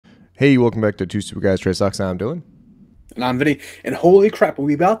Hey, welcome back to Two Super Guys Trade Stocks. I'm Dylan. And I'm Vinny. And holy crap, are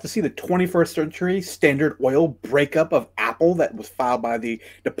we about to see the 21st century Standard Oil breakup of Apple that was filed by the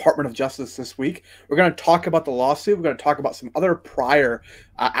Department of Justice this week? We're going to talk about the lawsuit. We're going to talk about some other prior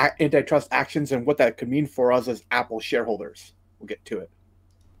antitrust actions and what that could mean for us as Apple shareholders. We'll get to it.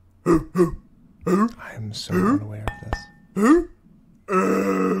 I am so unaware of this.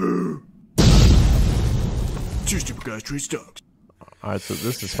 Two Super Guys Trade Stocks. All right, so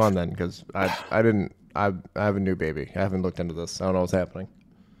this is fun then, because I have a new baby. I haven't looked into this. I don't know what's happening.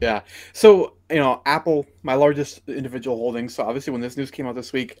 Yeah. So, Apple, my largest individual holding. So obviously when this news came out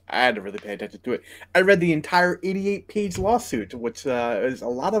this week, I had to really pay attention to it. I read the entire 88-page lawsuit, which is a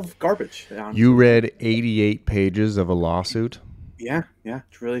lot of garbage. You read 88 pages of a lawsuit? Yeah,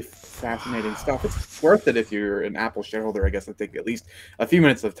 it's really fascinating stuff. It's worth it if you're an Apple shareholder. I guess I think at least a few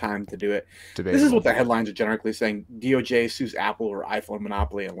minutes of time to do it. Debatable. This is what the headlines are generally saying: DOJ sues Apple over iPhone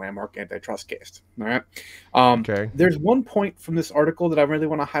monopoly and landmark antitrust case. All right. Okay. There's one point from this article that I really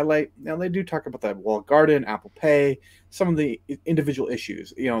want to highlight. Now they do talk about the walled garden, Apple Pay, some of the individual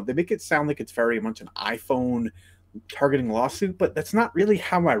issues. They make it sound like it's very much an iPhone targeting lawsuit, but that's not really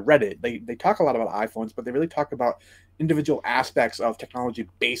how I read it. They talk a lot about iPhones, but they really talk about individual aspects of technology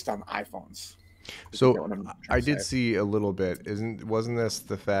based on iPhones. So I did see a little bit. Wasn't this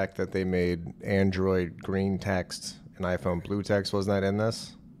the fact that they made Android green text and iPhone blue text? Wasn't that in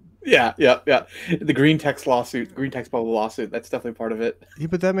this? Yeah. The green text bubble lawsuit. That's definitely part of it. Yeah,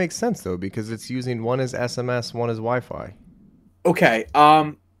 but that makes sense though, because it's using one is SMS, one is Wi-Fi. Okay.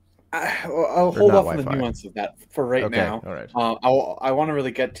 I'll hold off on the nuance of that for right now. All right. I want to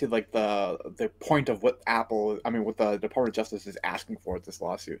really get to like the point of what what the Department of Justice is asking for with this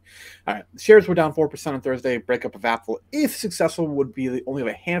lawsuit. All right, shares were down 4% on Thursday. Breakup of Apple, if successful, would be only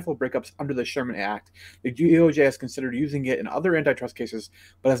a handful of breakups under the Sherman Act. The DOJ has considered using it in other antitrust cases,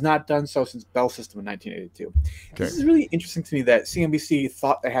 but has not done so since Bell System in 1982. Okay. This is really interesting to me that CNBC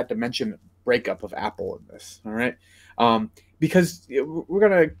thought they had to mention breakup of Apple in this. All right. Because we're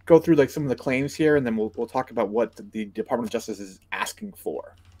going to go through like some of the claims here, and then we'll talk about what the Department of Justice is asking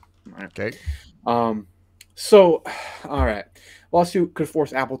for. All right. Okay. So, all right. Lawsuit could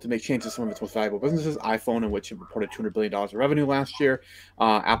force Apple to make changes to some of its most valuable businesses. iPhone, in which it reported $200 billion of revenue last year.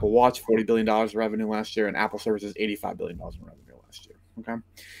 Apple Watch, $40 billion of revenue last year. And Apple Services, $85 billion in revenue last year. Okay.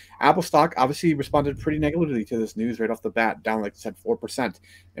 Apple stock obviously responded pretty negatively to this news right off the bat, down, like I said, 4%.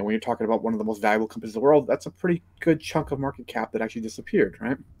 And when you're talking about one of the most valuable companies in the world, that's a pretty good chunk of market cap that actually disappeared,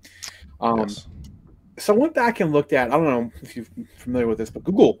 right? Yes. So I went back and looked at, I don't know if you're familiar with this, but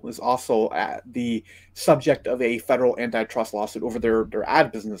Google is also the subject of a federal antitrust lawsuit over their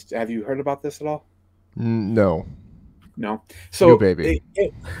ad business. Have you heard about this at all? No. No. So, new baby.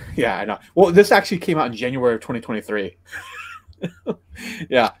 Yeah, I know. Well, this actually came out in January of 2023.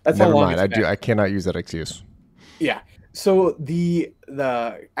 Yeah, that's Never how long. Mind. I cannot use that excuse. Yeah. So the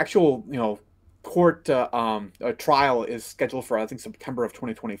actual court trial is scheduled for I think September of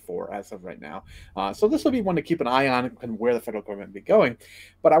 2024 as of right now. So this will be one to keep an eye on and where the federal government will be going.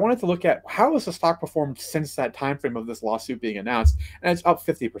 But I wanted to look at how has the stock performed since that time frame of this lawsuit being announced, and it's up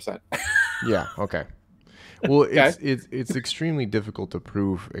 50%. Yeah. Okay. Well, it's extremely difficult to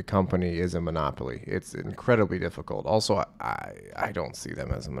prove a company is a monopoly. It's incredibly difficult. Also, I don't see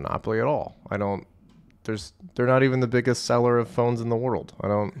them as a monopoly at all. They're not even the biggest seller of phones in the world. I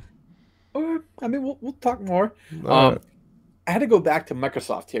don't. I mean, we'll talk more. I had to go back to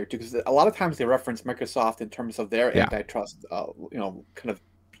Microsoft here too, because a lot of times they reference Microsoft in terms of their antitrust, kind of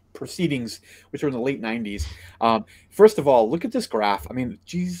proceedings, which were in the late 90s. First of all, look at this graph. I mean,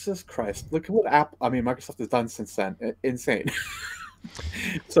 Jesus Christ, look at what Microsoft has done since then. Insane.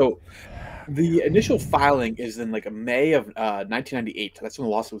 So the initial filing is in like May of 1998. That's when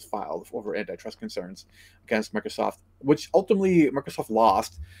the lawsuit was filed over antitrust concerns against Microsoft, which ultimately Microsoft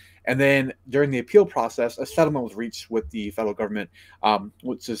lost. And then during the appeal process, a settlement was reached with the federal government,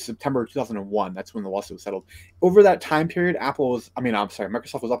 which is September 2001. That's when the lawsuit was settled. Over that time period,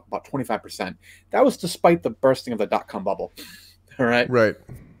 Microsoft was up about 25%. That was despite the bursting of the dot-com bubble. All right. Right.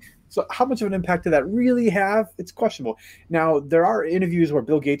 So how much of an impact did that really have? It's questionable. Now, there are interviews where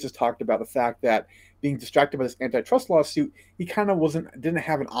Bill Gates has talked about the fact that being distracted by this antitrust lawsuit, he kind of didn't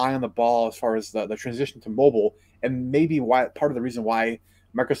have an eye on the ball as far as the transition to mobile, and maybe part of the reason why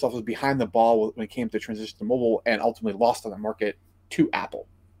Microsoft was behind the ball when it came to transition to mobile and ultimately lost on the market to Apple.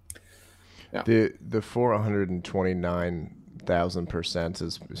 Yeah. The 429,000%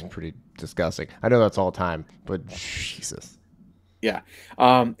 is pretty disgusting. I know that's all time, but Jesus. Yeah.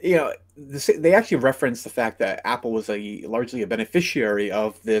 They actually referenced the fact that Apple was largely a beneficiary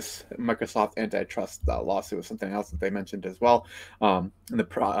of this Microsoft antitrust lawsuit. Was something else that they mentioned as well in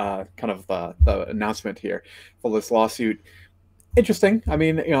the the announcement here for this lawsuit. Interesting. I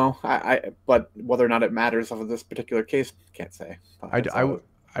mean, but whether or not it matters of this particular case, can't say. I, I,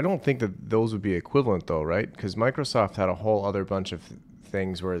 I don't think that those would be equivalent though, right? Because Microsoft had a whole other bunch of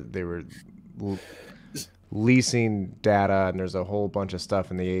things where they were leasing data, and there's a whole bunch of stuff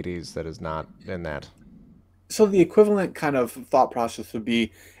in the 80s that is not in that. So the equivalent kind of thought process would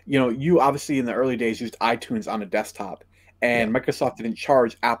be, you obviously in the early days used iTunes on a desktop, Yeah. and Microsoft didn't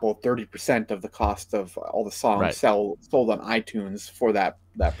charge Apple 30% of the cost of all the songs Right. sold on iTunes for that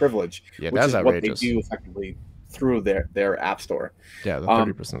privilege, Yeah, which that's is what they outrageous. do effectively through their app store. Yeah, the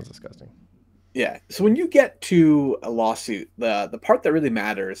 30% is disgusting. Yeah. So when you get to a lawsuit, the part that really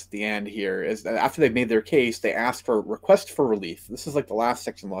matters at the end here is that after they've made their case, they ask for request for relief. This is like the last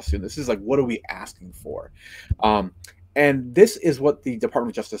section of the lawsuit. This is like, what are we asking for? And this is what the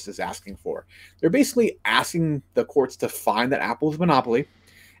Department of Justice is asking for. They're basically asking the courts to find that Apple is a monopoly,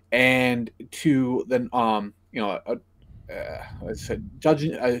 and to then judge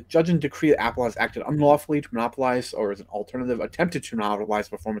and decree that Apple has acted unlawfully to monopolize, or as an alternative, attempted to monopolize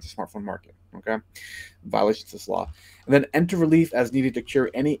the performance of the smartphone market. Okay, violations of this law, and then enter relief as needed to cure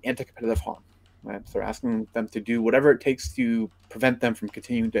any anti-competitive harm. Right? So they're asking them to do whatever it takes to prevent them from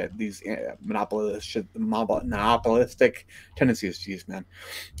continuing to these monopolistic tendencies. Jeez, man.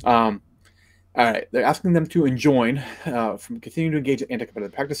 All right, they're asking them to enjoin from continuing to engage in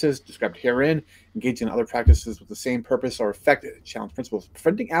anti-competitive practices described herein, engage in other practices with the same purpose or effect, challenge principles,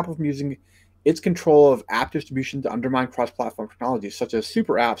 preventing Apple from using its control of app distribution to undermine cross-platform technologies such as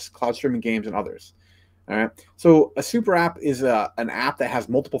super apps, cloud streaming games, and others. All right, so a super app is an app that has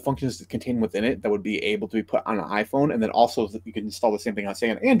multiple functions contained within it that would be able to be put on an iPhone, and then also you can install the same thing on, say,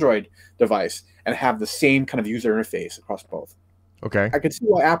 an Android device and have the same kind of user interface across both. Okay. I could see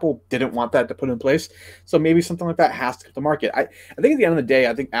why Apple didn't want that to put in place. So maybe something like that has to come to market. I think at the end of the day,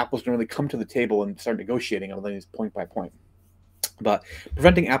 I think Apple's going to really come to the table and start negotiating on these point by point. But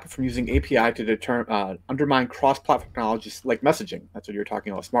preventing Apple from using API to undermine cross-platform technologies like messaging. That's what you're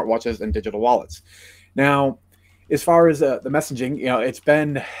talking about, smartwatches and digital wallets. Now, as far as the messaging, it's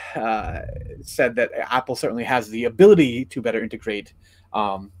been said that Apple certainly has the ability to better integrate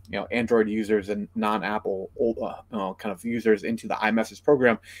Android users and non-Apple kind of users into the iMessage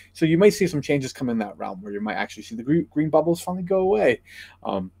program. So you might see some changes come in that realm where you might actually see the green bubbles finally go away,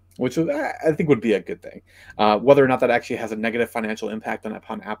 which I think would be a good thing. Whether or not that actually has a negative financial impact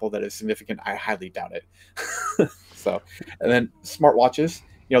upon Apple that is significant, I highly doubt it. So, and then smartwatches.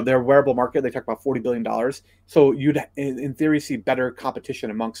 Their wearable market, they talk about $40 billion. So you'd, in theory, see better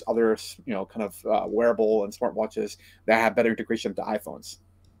competition amongst other, kind of wearable and smartwatches that have better integration to iPhones.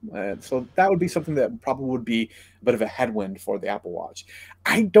 So that would be something that probably would be a bit of a headwind for the Apple Watch.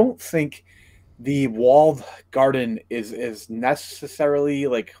 I don't think the walled garden is necessarily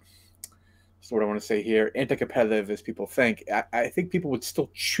like, what's what I want to say here, anti-competitive as people think. I think people would still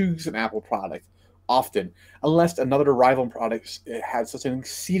choose an Apple product often, unless another rival product has such an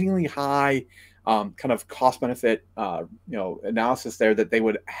exceedingly high kind of cost benefit analysis there that they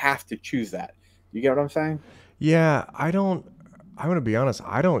would have to choose that. You get what I'm saying? Yeah, I'm going to be honest.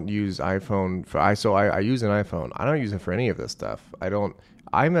 I don't use iPhone I use an iPhone. I don't use it for any of this stuff.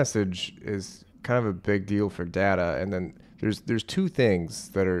 iMessage is kind of a big deal for data, and then there's two things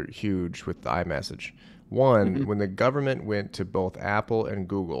that are huge with the iMessage. One, when the government went to both Apple and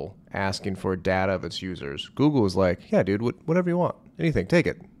Google asking for data of its users, Google was like, yeah, dude, whatever you want, anything, take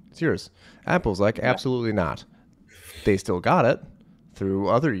it, it's yours. Apple's like, absolutely not. They still got it through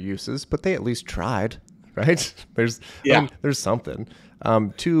other uses, but they at least tried, right? There's something.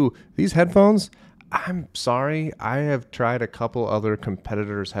 Two, these headphones, I'm sorry, I have tried a couple other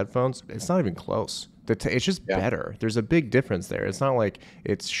competitors' headphones. It's not even close. It's just better. There's a big difference there. It's not like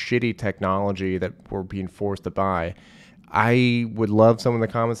it's shitty technology that we're being forced to buy. I would love someone in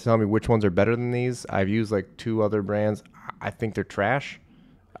the comments to tell me which ones are better than these. I've used like two other brands. I think they're trash.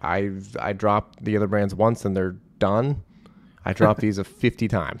 I dropped the other brands once and they're done. I dropped these 50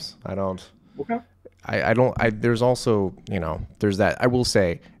 times. I don't. Okay. I don't. There's also, there's that. I will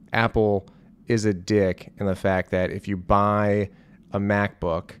say Apple is a dick in the fact that if you buy a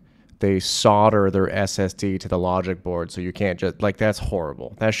MacBook, they solder their SSD to the logic board, so you can't just that's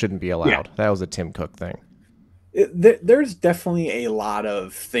horrible. That shouldn't be allowed. Yeah. That was a Tim Cook thing. There's definitely a lot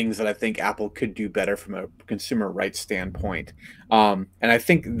of things that I think Apple could do better from a consumer rights standpoint, and I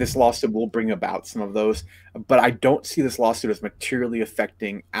think this lawsuit will bring about some of those. But I don't see this lawsuit as materially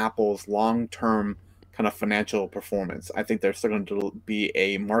affecting Apple's long-term kind of financial performance. I think they're still going to be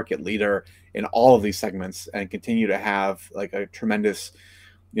a market leader in all of these segments and continue to have like a tremendous,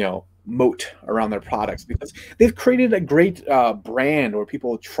 moat around their products because they've created a great brand where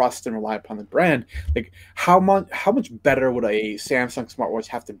people trust and rely upon the brand. Like how much better would a Samsung smartwatch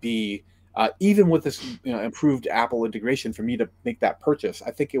have to be, even with this improved Apple integration, for me to make that purchase? I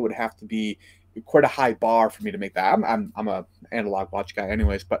think it would have to be quite a high bar for me to make that. I'm a analog watch guy,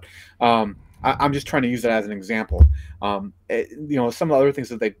 anyways, but I'm just trying to use it as an example. Some of the other things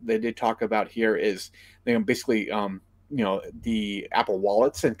that they did talk about here is basically the Apple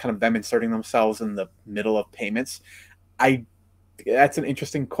wallets and kind of them inserting themselves in the middle of payments. That's an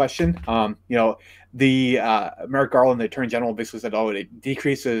interesting question. The Merrick Garland, the Attorney General, basically said, "Oh, it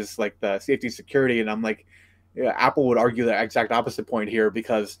decreases like the safety and security," and I'm like, yeah, Apple would argue the exact opposite point here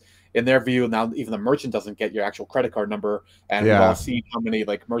because in their view, now even the merchant doesn't get your actual credit card number, and we've all seen how many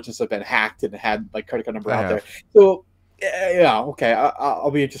like merchants have been hacked and had like credit card number out there. So yeah, okay,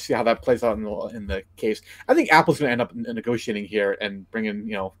 I'll be interested to see how that plays out in the case. I think Apple's going to end up negotiating here and bringing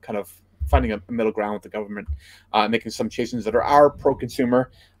kind of finding a middle ground with the government, making some changes that are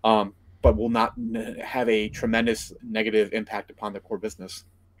pro-consumer, but will not have a tremendous negative impact upon the core business.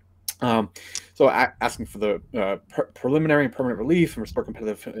 So asking for the preliminary and permanent relief and restore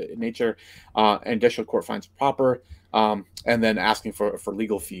competitive nature, and district court finds proper, and then asking for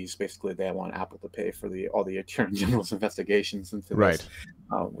legal fees. Basically, they want Apple to pay for all the Attorney General's investigations into this,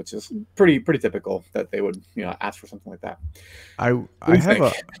 which is pretty typical that they would ask for something like that. I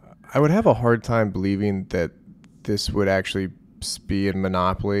would have a hard time believing that this would actually be a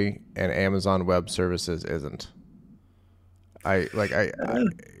monopoly and Amazon Web Services isn't. I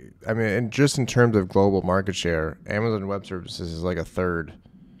mean, and just in terms of global market share, Amazon Web Services is like a third.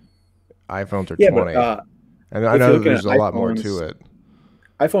 iPhones are 20. And I know there's a lot more to it.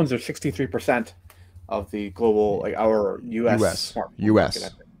 iPhones are 63% of the global, like our U.S. smartphone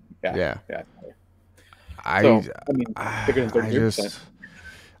market. Yeah. I bigger than 33%.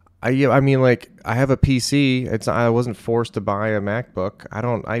 I mean, like, I have a PC. I wasn't forced to buy a MacBook.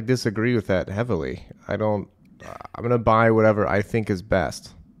 I disagree with that heavily. I'm going to buy whatever I think is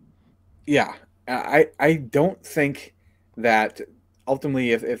best. Yeah, I don't think that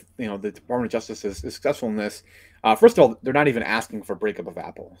ultimately, if the Department of Justice is successful in this, first of all, they're not even asking for breakup of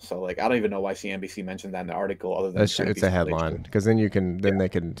Apple. So like, I don't even know why CNBC mentioned that in the article, other than it's a headline, because then they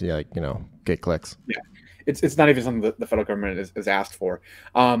can get clicks. Yeah, it's not even something that the federal government is asked for.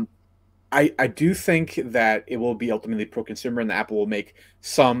 I do think that it will be ultimately pro-consumer, and the Apple will make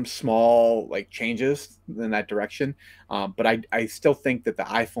some small like changes in that direction. But I still think that the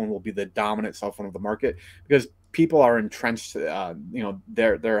iPhone will be the dominant cell phone of the market because people are entrenched.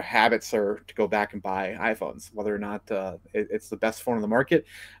 Their habits are to go back and buy iPhones. Whether or not it's the best phone in the market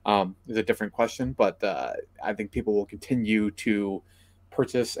is a different question. But I think people will continue to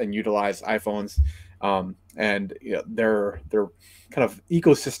purchase and utilize iPhones, and their kind of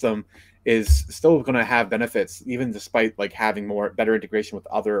ecosystem is still going to have benefits, even despite like having better integration with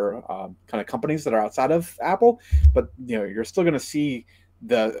other kind of companies that are outside of Apple. But you're still going to see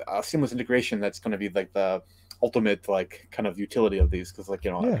the seamless integration that's going to be like the ultimate like kind of utility of these, because like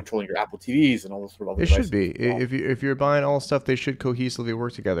controlling your Apple TVs and all those sort of other devices. Should be if you're buying all stuff, they should cohesively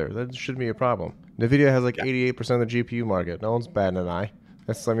work together. That shouldn't be a problem. NVIDIA has like 88% of the GPU market. No one's batting an eye.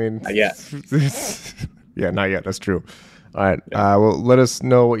 Not yet. Yeah, not yet. That's true. All right. Well, let us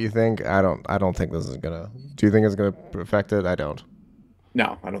know what you think. I don't think this is gonna. Do you think it's gonna affect it? I don't.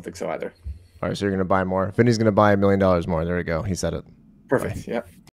 No, I don't think so either. All right. So you're gonna buy more. Vinny's gonna buy $1 million more. There we go. He said it. Perfect. Yep.